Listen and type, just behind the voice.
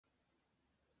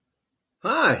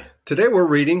Hi, today we're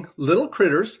reading Little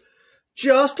Critters,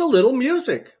 Just a Little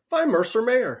Music by Mercer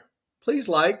Mayer. Please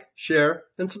like, share,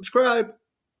 and subscribe.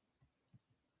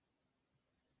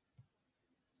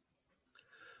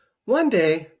 One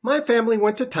day, my family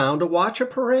went to town to watch a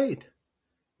parade.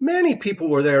 Many people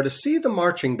were there to see the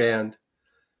marching band.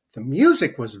 The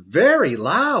music was very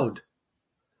loud.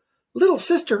 Little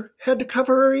sister had to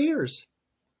cover her ears.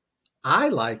 I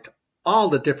liked all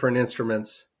the different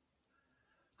instruments.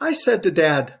 I said to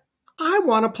Dad, I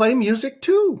want to play music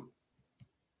too.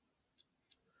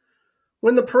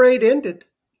 When the parade ended,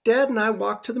 Dad and I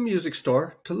walked to the music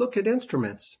store to look at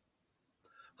instruments.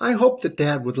 I hoped that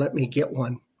Dad would let me get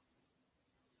one.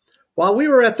 While we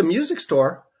were at the music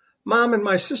store, Mom and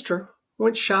my sister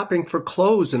went shopping for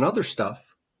clothes and other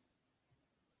stuff.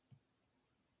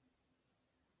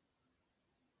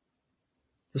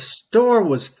 The store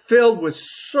was filled with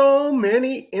so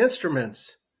many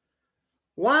instruments.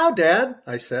 Wow, Dad,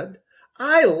 I said,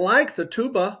 I like the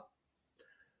tuba.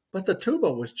 But the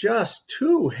tuba was just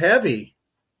too heavy.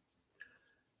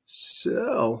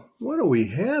 So, what do we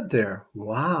have there?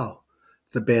 Wow,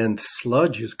 the band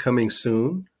Sludge is coming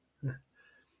soon.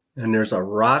 And there's a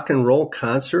rock and roll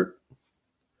concert.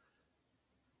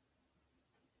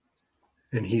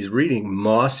 And he's reading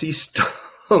Mossy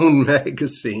Stone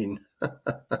magazine.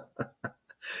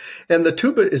 And the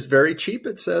tuba is very cheap,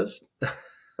 it says.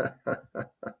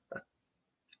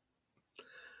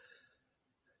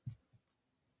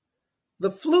 The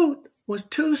flute was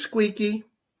too squeaky.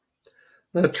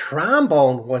 The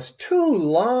trombone was too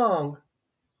long.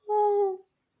 Oh.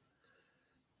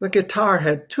 The guitar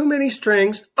had too many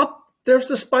strings. Oh, there's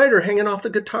the spider hanging off the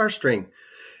guitar string.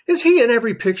 Is he in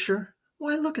every picture?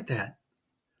 Why, look at that.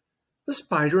 The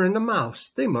spider and the mouse,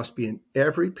 they must be in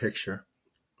every picture.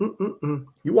 You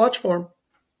watch for them.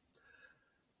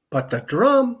 But the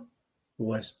drum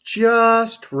was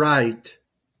just right.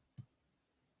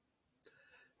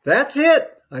 That's it,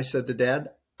 I said to Dad.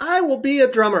 I will be a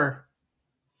drummer.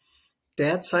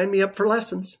 Dad signed me up for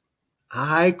lessons.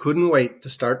 I couldn't wait to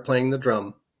start playing the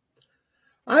drum.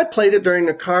 I played it during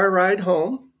the car ride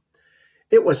home.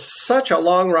 It was such a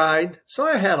long ride, so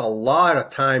I had a lot of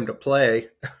time to play.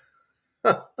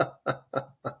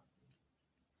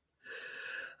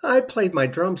 I played my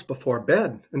drums before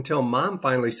bed until Mom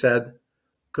finally said,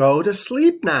 "Go to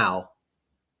sleep now."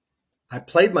 I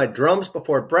played my drums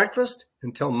before breakfast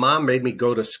until Mom made me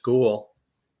go to school.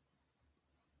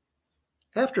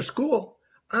 After school,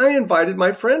 I invited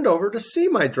my friend over to see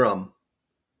my drum.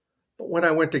 But when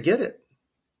I went to get it,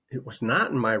 it was not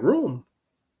in my room.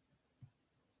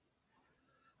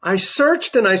 I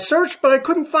searched and I searched, but I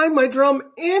couldn't find my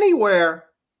drum anywhere.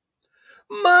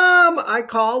 "Mom," I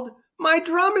called, "my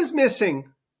drum is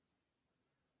missing."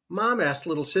 Mom asked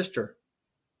little sister,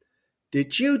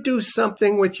 "Did you do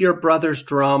something with your brother's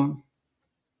drum?"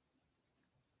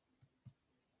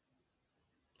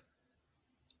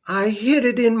 "I hid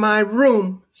it in my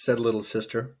room," said little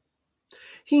sister.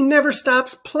 "He never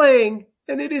stops playing,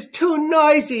 and it is too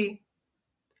noisy."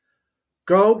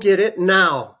 "Go get it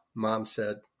now," Mom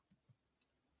said.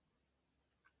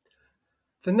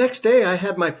 The next day, I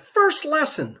had my first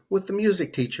lesson with the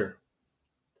music teacher.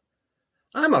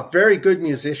 I'm a very good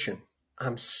musician.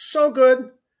 I'm so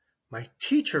good. My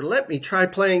teacher let me try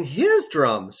playing his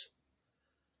drums.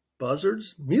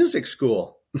 Buzzard's Music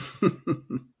School.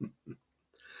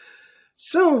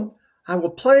 Soon, I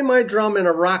will play my drum in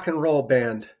a rock and roll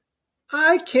band.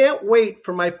 I can't wait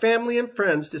for my family and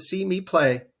friends to see me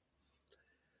play.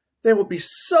 They will be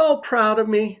so proud of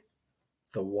me.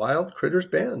 The Wild Critters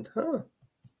Band, huh?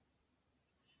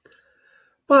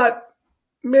 But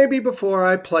maybe before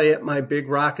I play at my big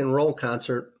rock and roll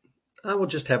concert, I will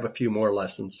just have a few more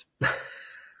lessons.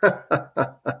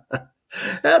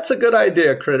 That's a good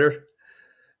idea, Critter.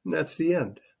 And that's the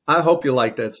end. I hope you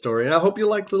liked that story. I hope you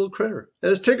liked Little Critter.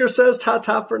 As Tigger says,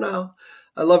 ta-ta for now.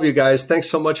 I love you guys. Thanks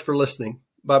so much for listening.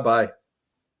 Bye-bye.